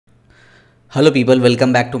Hello people,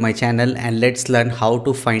 welcome back to my channel and let's learn how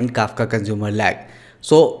to find Kafka consumer lag.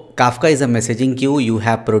 So Kafka is a messaging queue. You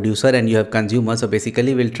have producer and you have consumer. So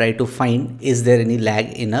basically we'll try to find is there any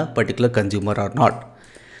lag in a particular consumer or not.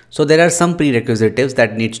 So there are some prerequisites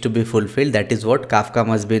that needs to be fulfilled. That is what Kafka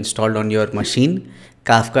must be installed on your machine.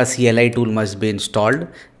 Kafka CLI tool must be installed.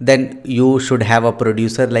 Then you should have a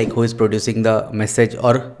producer like who is producing the message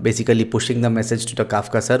or basically pushing the message to the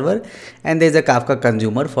Kafka server. And there is a Kafka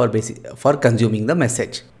consumer for consuming the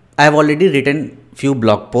message. I have already written few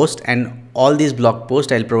blog posts and all these blog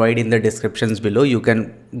posts I'll provide in the descriptions below. You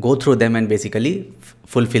can go through them and basically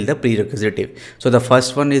fulfill the prerequisite. So the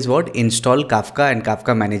first one is what? Install Kafka and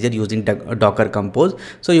Kafka manager using Docker Compose.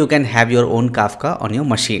 So you can have your own Kafka on your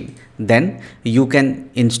machine. Then you can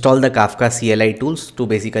install the Kafka CLI tools to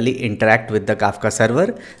basically interact with the Kafka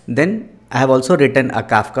server. Then I have also written a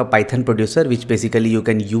Kafka Python producer, which basically you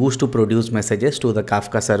can use to produce messages to the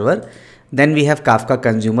Kafka server. Then we have Kafka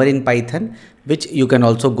consumer in Python, which you can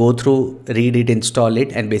also go through, read it, install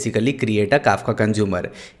it, and basically create a Kafka consumer.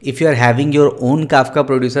 If you are having your own Kafka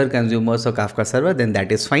producer, consumers, or Kafka server, then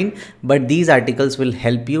that is fine. But these articles will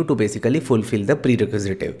help you to basically fulfill the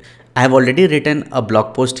prerequisite. I have already written a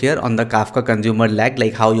blog post here on the Kafka consumer lag,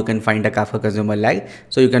 like how you can find a Kafka consumer lag.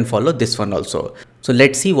 So you can follow this one also. So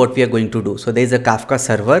let's see what we are going to do. So there is a Kafka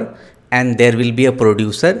server and there will be a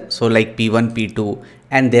producer. So like P1, P2,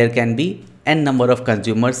 and there can be n number of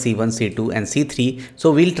consumers C1, C2 and C3.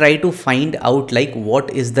 So we'll try to find out like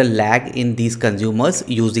what is the lag in these consumers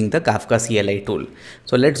using the Kafka CLI tool.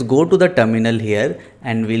 So let's go to the terminal here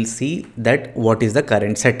and we'll see that what is the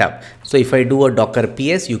current setup. So if I do a Docker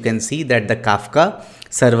PS, you can see that the Kafka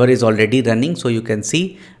server is already running. So you can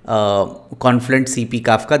see Confluent CP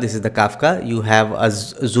Kafka. This is the Kafka. You have a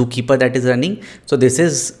Zookeeper that is running. So this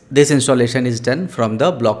installation is done from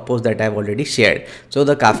the blog post that I have already shared. So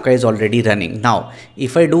the Kafka is already running. Now,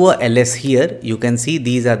 if I do a ls here, you can see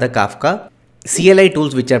these are the Kafka CLI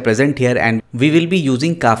tools which are present here, and we will be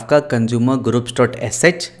using Kafka consumer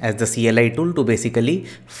groups.sh as the CLI tool to basically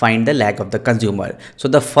find the lag of the consumer. So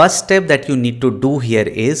the first step that you need to do here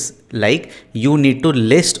is like you need to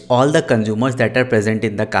list all the consumers that are present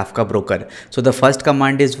in the Kafka broker. So the first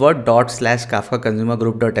command is what? /Kafka consumer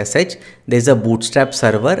group.sh. There is a bootstrap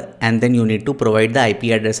server and then you need to provide the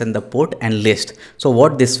IP address and the port and list. So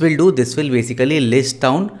what this will do, this will basically list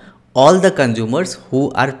down all the consumers who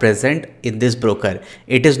are present in this broker.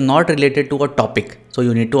 It is not related to a topic. So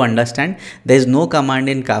you need to understand there is no command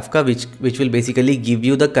in Kafka which will basically give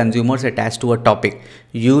you the consumers attached to a topic.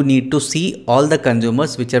 You need to see all the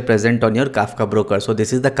consumers which are present on your Kafka broker. So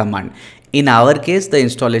this is the command. In our case, the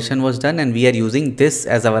installation was done and we are using this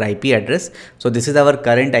as our IP address. So this is our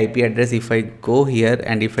current IP address. If I go here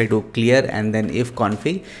and if I do clear and then if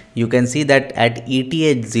config, you can see that at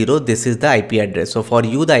ETH0, this is the IP address. So for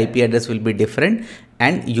you, the IP address will be different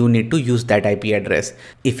and you need to use that IP address.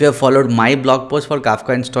 If you have followed my blog post for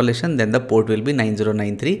Kafka installation, then the port will be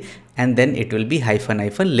 9093 and then it will be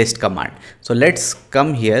 -- list command. So let's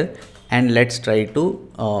come here and let's try to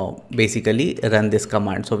basically run this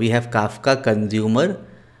command. So we have Kafka consumer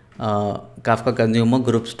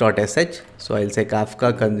groups.sh. So I'll say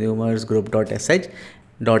Kafka consumers group.sh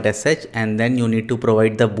and then you need to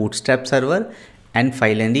provide the bootstrap server, and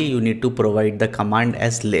finally you need to provide the command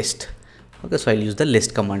as list. Okay, so I'll use the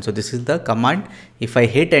list command. So this is the command. If I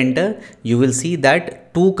hit enter, you will see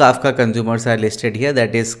that two Kafka consumers are listed here.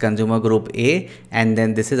 That is consumer group A, and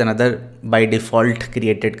then this is another by default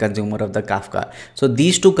created consumer of the Kafka. So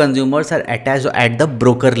these two consumers are attached at the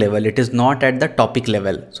broker level. It is not at the topic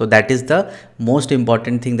level. So that is the most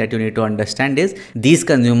important thing that you need to understand is these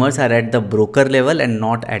consumers are at the broker level and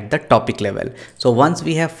not at the topic level. So once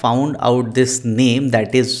we have found out this name,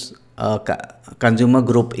 that is consumer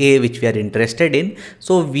group A, which we are interested in,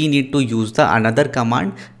 so we need to use the another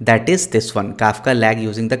command, that is this one, Kafka lag,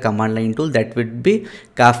 using the command line tool. That would be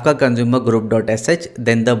Kafka consumer group.sh,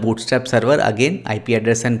 then the bootstrap server, again IP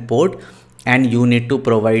address and port, and you need to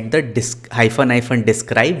provide the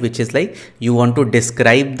 --describe, which is like you want to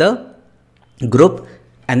describe the group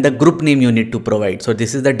and the group name you need to provide. So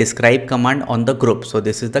this is the describe command on the group. So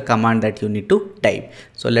this is the command that you need to type.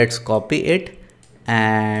 So let's copy it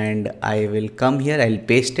and I will come here, I'll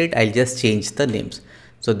paste it, I'll just change the names.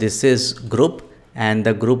 So this is group and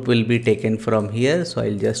the group will be taken from here. So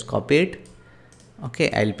I'll just copy it.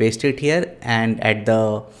 Okay, I'll paste it here, and at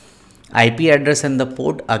the IP address and the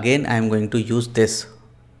port, again I'm going to use this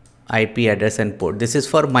IP address and port. This is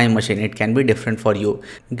for my machine. It can be different for you.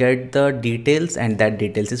 Get the details, and that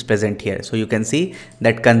details is present here. So you can see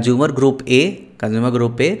that consumer group A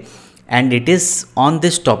and it is on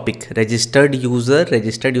this topic, registered user,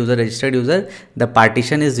 the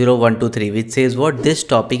partition is 0123, which says what, this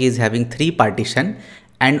topic is having 3 partition,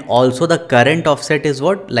 and also the current offset is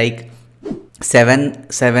what, like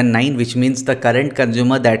 779, which means the current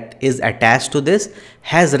consumer that is attached to this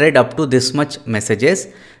has read up to this much messages.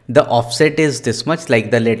 The offset is this much,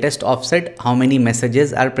 like the latest offset, how many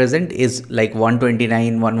messages are present is like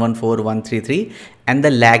 129, 114, 133, and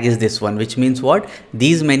the lag is this one, which means what,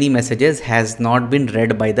 these many messages has not been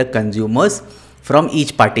read by the consumers from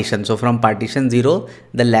each partition. So from partition 0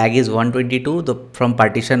 the lag is 122, from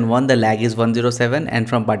partition 1 the lag is 107, and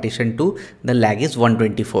from partition 2 the lag is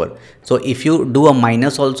 124. So if you do a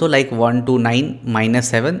minus also, like 129 minus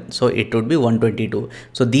 7, so it would be 122.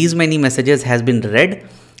 So these many messages has been read.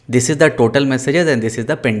 This is the total messages and this is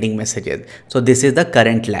the pending messages. So this is the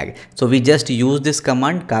current lag. So we just use this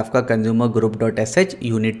command, Kafka consumer group.sh.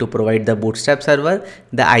 You need to provide the bootstrap server.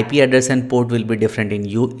 The IP address and port will be different in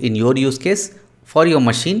your use case for your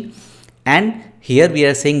machine. And here we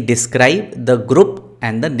are saying describe the group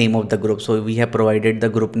and the name of the group. So we have provided the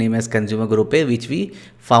group name as consumer group A, which we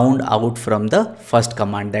found out from the first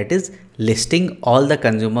command, that is listing all the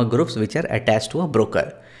consumer groups which are attached to a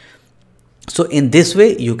broker. So in this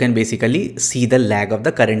way you can basically see the lag of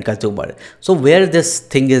the current consumer. So where this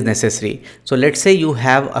thing is necessary, so let's say you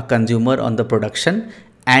have a consumer on the production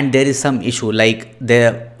and there is some issue, like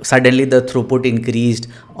suddenly the throughput increased,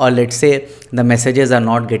 or let's say the messages are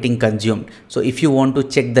not getting consumed. So if you want to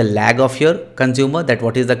check the lag of your consumer, that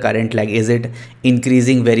what is the current lag, is it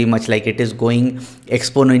increasing very much, like it is going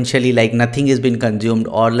exponentially, like nothing is been consumed,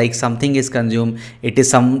 or like something is consumed, it is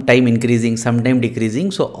sometime increasing, sometime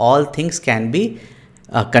decreasing. So all things can be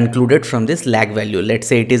concluded from this lag value. Let's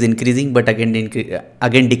say it is increasing but again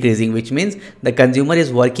decreasing, which means the consumer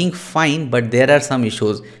is working fine but there are some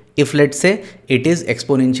issues. If let's say it is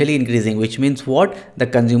exponentially increasing, which means what, the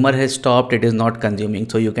consumer has stopped, it is not consuming.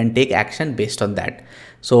 So you can take action based on that.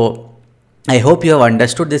 So I hope you have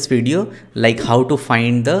understood this video, like how to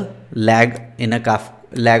find the lag in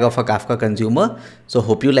lag of a Kafka consumer. So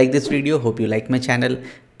hope you like this video, hope you like my channel.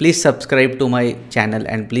 Please subscribe to my channel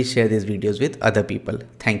and please share these videos with other people.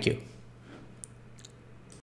 Thank you.